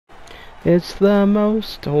It's the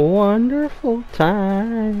most wonderful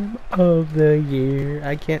time of the year.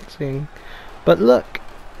 I can't sing. But look,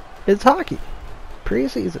 it's hockey.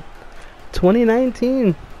 Preseason.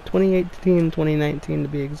 2019. 2018, 2019 to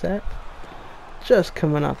be exact. Just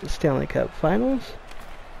coming off the Stanley Cup Finals.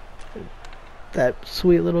 That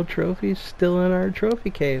sweet little trophy still in our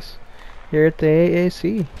trophy case here at the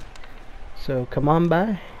AAC. So come on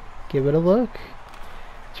by. Give it a look.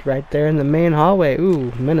 It's right there in the main hallway.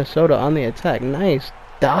 Ooh, Minnesota on the attack. Nice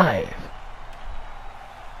dive.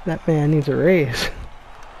 That man needs a raise.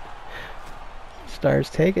 Stars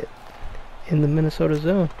take it in the Minnesota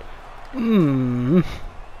zone.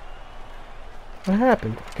 What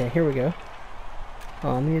happened? Okay, here we go.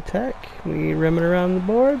 On the attack. We rim it around the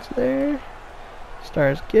boards there.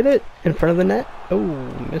 Stars get it in front of the net. Oh,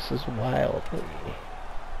 misses wildly.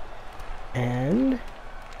 And,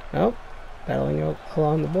 oh, battling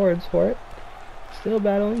along the boards for it. Still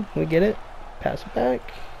battling. We get it. Pass it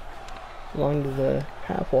back. Along to the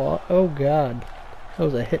half wall. Oh, God. That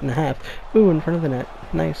was a hit and a half. Ooh, in front of the net.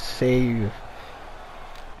 Nice save.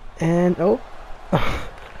 And, oh.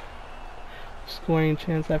 Scoring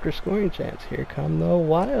chance after scoring chance. Here come the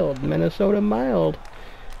Wild. Minnesota Mild.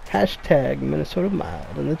 Hashtag Minnesota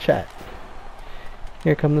Mild in the chat.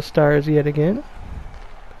 Here come the Stars yet again.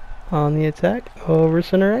 On the attack. Over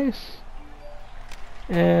center ice.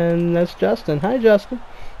 And that's Justin. Hi, Justin.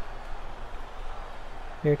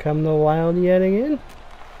 Here come the Wild yet again.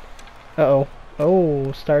 Uh-oh.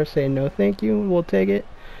 Oh, Stars say no thank you. We'll take it.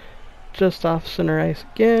 Just off center ice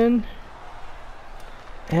again.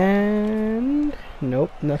 And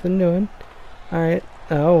nope, nothing doing. Alright.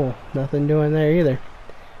 Oh, nothing doing there either.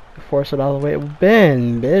 Force it all the way.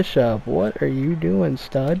 Ben Bishop, what are you doing,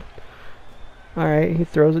 stud? Alright, he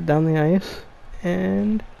throws it down the ice.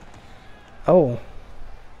 And oh.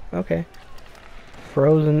 Okay.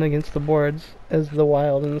 Frozen against the boards as the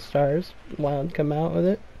Wild and the Stars. Wild come out with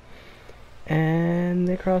it. And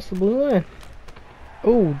they cross the blue line.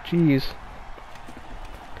 Oh, jeez.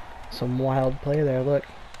 Some Wild play there, look.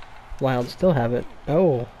 Wild still have it.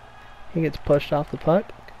 Oh. He gets pushed off the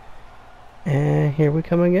puck. And here we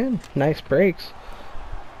come again. Nice breaks.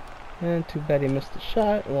 And too bad he missed the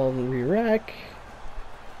shot. We'll re-rack.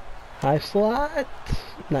 High slot.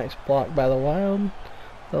 Nice block by the Wild.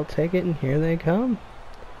 They'll take it, and here they come.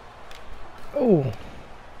 Oh.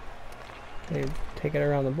 They take it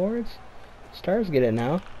around the boards. Stars get it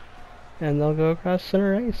now. And they'll go across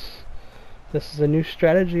center ice. This is a new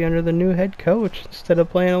strategy under the new head coach. Instead of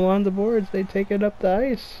playing along the boards, they take it up the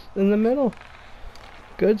ice in the middle.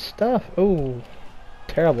 Good stuff. Oh,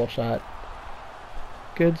 terrible shot.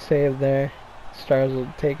 Good save there. Stars will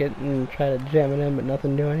take it and try to jam it in, but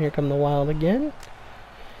nothing doing. Here come the Wild again.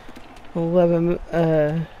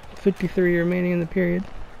 53 remaining in the period.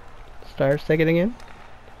 Stars take it again.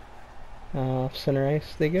 Off center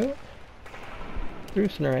ice they go. Through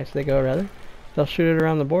center ice they go, rather. They'll shoot it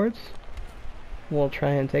around the boards. We'll try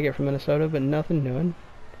and take it from Minnesota, but nothing doing.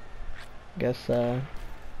 Guess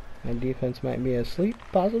my defense might be asleep,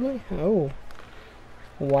 possibly. Oh,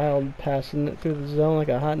 Wild passing it through the zone like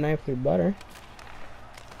a hot knife through butter.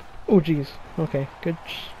 Oh, jeez. Okay, good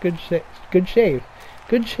shave,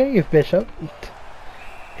 Bishop.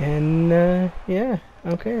 And yeah,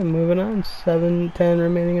 okay, moving on. 7:10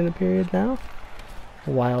 remaining in the period now.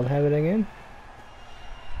 Wild have it again.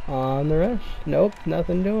 On the rush. Nope,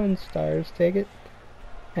 nothing doing. Stars take it.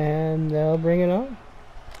 And they'll bring it on.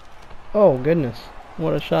 Oh, goodness.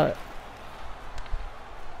 What a shot.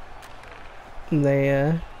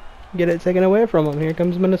 They get it taken away from them. Here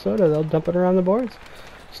comes Minnesota. They'll dump it around the boards.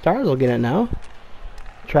 Stars will get it now.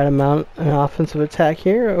 Try to mount an offensive attack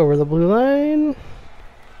here over the blue line.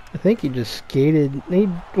 I think he just skated.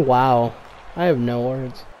 Wow. I have no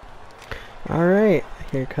words. Alright.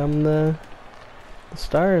 Here come the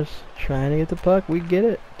Stars trying to get the puck. We get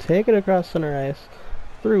it. Take it across center ice.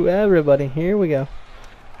 Through everybody. Here we go.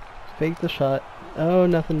 Fake the shot. Oh,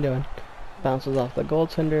 nothing doing. Bounces off the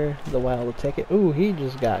goaltender. The Wild will take it. Ooh, he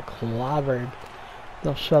just got clobbered.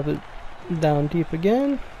 They'll shove it down deep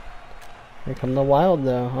again. Here come the Wild,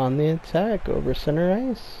 though, on the attack over center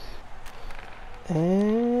ice.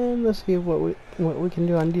 And let's see what we can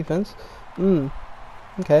do on defense.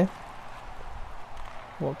 Okay.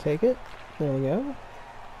 We'll take it. There we go.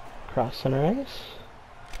 Cross center ice.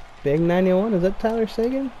 Big 91. Is that Tyler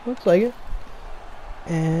Sagan? Looks like it.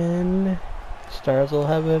 And Stars will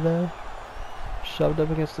have it shoved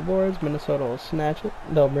up against the boards. Minnesota will snatch it.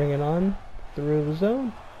 They'll bring it on through the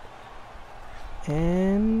zone.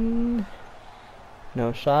 And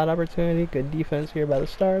no shot opportunity. Good defense here by the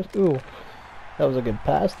Stars. Ooh, that was a good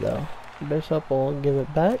pass though. Bishop will give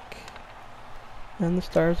it back. And the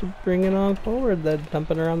Stars are bringing on forward. They're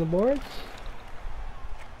dumping around the boards.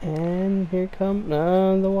 And here come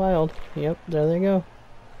the Wild. Yep, there they go.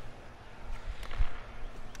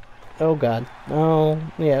 Oh god. Oh,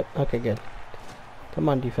 yeah. Okay, good. Come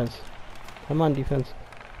on, defense. Come on, defense.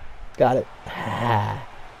 Got it. Ah.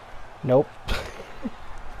 Nope.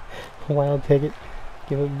 Wild, take it.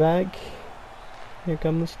 Give it back. Here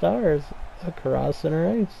come the Stars. Across center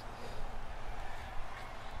ice.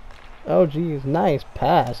 Oh, geez. Nice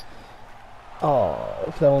pass. Oh,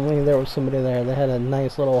 if only there was somebody there. They had a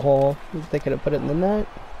nice little hole. They could have put it in the net.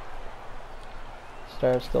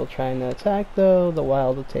 Stars still trying to attack, though. The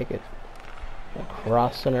Wild will take it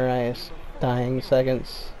across center ice. Dying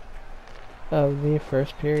seconds of the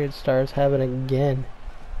first period. Stars have it again.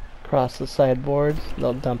 Across the sideboards.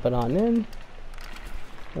 They'll dump it on in.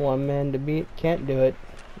 One man to beat. Can't do it.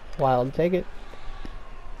 Wild take it.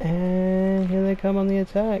 And here they come on the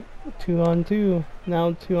attack. 2-on-2.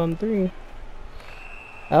 Now 2-on-3.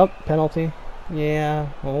 Oh, penalty. Yeah,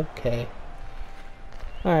 okay.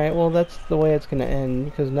 Alright, well that's the way it's gonna end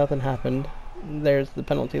because nothing happened. There's the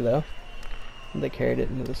penalty though. They carried it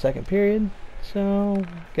into the second period. So,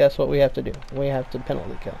 guess what we have to do? We have to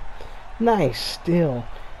penalty kill. Nice steal.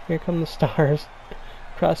 Here come the Stars.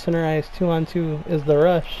 Cross center ice, 2-on-2 is the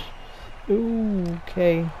rush. Ooh,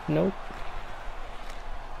 okay, nope.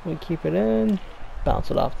 We keep it in, bounce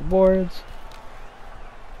it off the boards,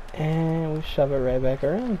 and we shove it right back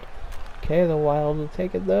around. Okay, the Wild will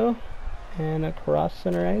take it though, and across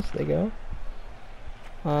center ice they go.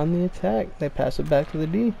 On the attack, they pass it back to the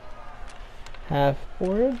D. Half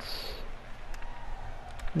boards.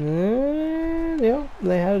 And, yeah,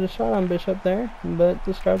 they had a shot on Bishop there, but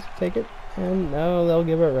the Stars will take it, and no, they'll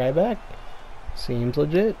give it right back. Seems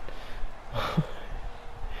legit.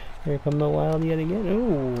 Here come the Wild yet again.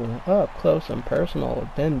 Ooh, up close and personal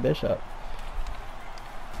with Ben Bishop.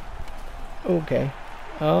 Okay.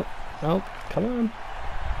 Oh, come on.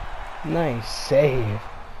 Nice save.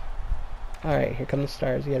 Alright, here come the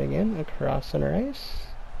Stars yet again. Across center ice.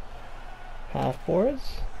 Half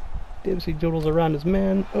boards. Dibsy doodles around his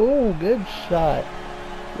man. Oh, good shot.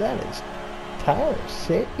 That is Tyler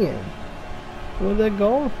Sagan with a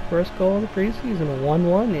goal. First goal of the preseason.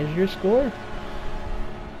 1-1 is your score.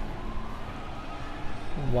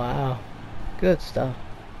 Wow. Good stuff.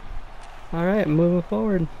 Alright, moving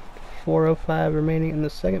forward. 4:05 remaining in the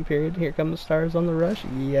second period. Here come the Stars on the rush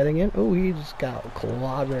yet again. Oh, he just got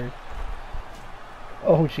clobbered.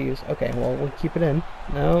 Oh, jeez. Okay, well, we'll keep it in.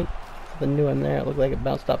 No, the new one there. It looked like it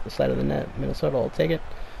bounced off the side of the net. Minnesota will take it.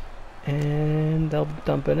 And they'll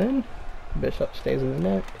dump it in. Bishop stays in the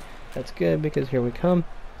net. That's good because here we come.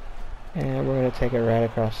 And we're going to take it right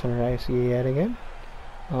across center ice yet again.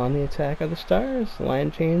 On the attack of the Stars. Line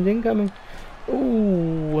change incoming.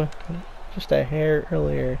 Ooh, just a hair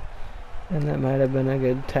earlier. And that might have been a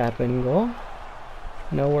good tap-in goal.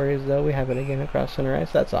 No worries though, we have it again across center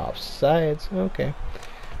ice. That's offsides. Okay.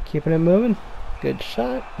 Keeping it moving. Good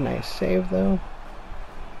shot. Nice save though.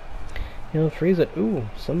 He'll freeze it. Ooh,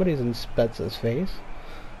 somebody's in Spetz's face.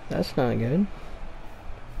 That's not good.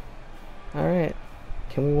 Alright.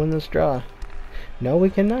 Can we win this draw? No, we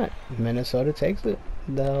cannot. Minnesota takes it.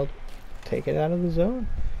 They'll take it out of the zone.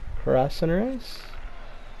 Cross center ice.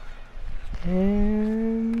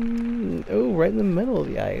 And oh, right in the middle of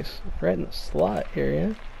the ice. Right in the slot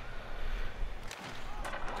area.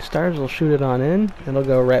 Stars will shoot it on in. It'll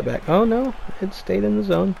go right back. Oh no, it stayed in the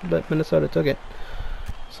zone, but Minnesota took it.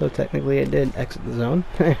 So technically it did exit the zone.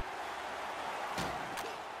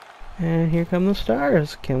 And here come the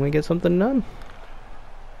Stars. Can we get something done?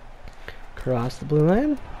 Cross the blue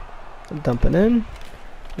line. Dump it in.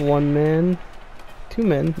 1 man. 2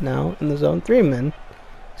 men now in the zone. 3 men.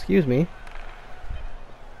 Excuse me.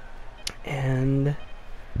 And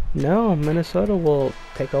no, Minnesota will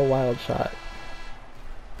take a wild shot.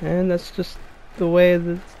 And that's just the way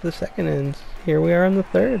the second ends. Here we are in the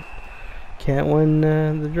third. Can't win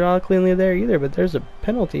the draw cleanly there either, but there's a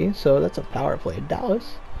penalty, so that's a power play.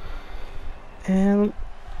 Dallas. And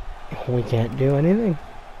we can't do anything.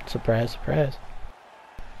 Surprise, surprise.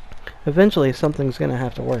 Eventually something's gonna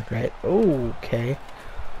have to work, right? Okay.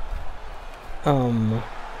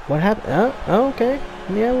 What happened? Oh, okay.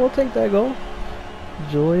 Yeah, we'll take that goal.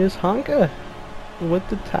 Julius Honka with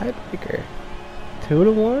the tiebreaker.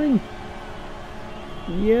 2-1.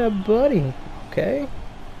 Yeah, buddy. Okay.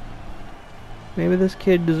 Maybe this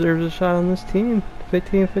kid deserves a shot on this team.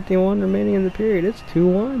 15:51 remaining in the period. It's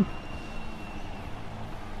 2-1.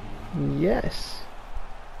 Yes.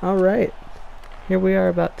 Alright. Here we are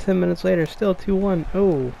about 10 minutes later. Still 2-1.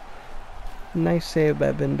 Oh. Nice save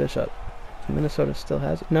by Ben Bishop. Minnesota still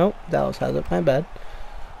has it. No, Dallas has it. My bad.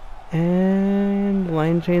 And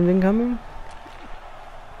line change incoming.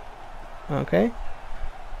 Okay.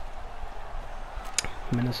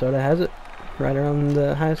 Minnesota has it. Right around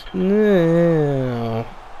the highest. No.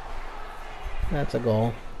 That's a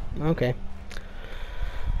goal. Okay.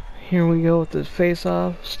 Here we go with the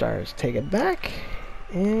face-off. Stars take it back.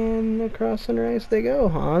 And across center ice they go.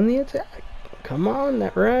 On the attack. Come on,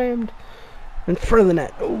 that rhymed. In front of the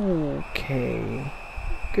net. Okay.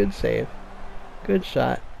 Good save. Good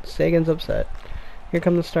shot. Sagan's upset. Here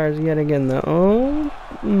come the Stars yet again, though.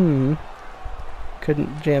 Oh.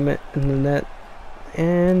 Couldn't jam it in the net.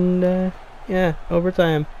 And, yeah,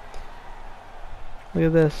 overtime. Look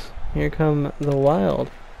at this. Here come the Wild.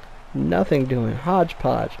 Nothing doing.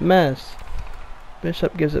 Hodgepodge. Mess.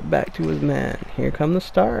 Bishop gives it back to his man. Here come the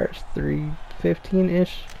Stars.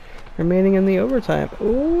 3:15-ish remaining in the overtime.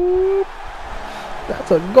 Ooh.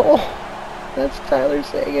 That's a goal. That's Tyler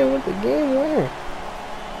Sagan with the game winner.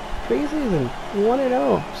 Preseason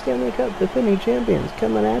 1-0. Stanley Cup defending champions.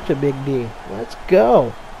 Coming at you, Big D. Let's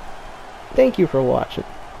go. Thank you for watching.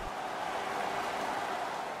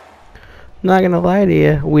 Not gonna lie to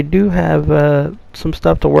you, we do have some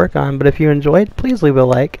stuff to work on, but if you enjoyed, please leave a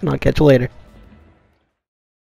like, and I'll catch you later.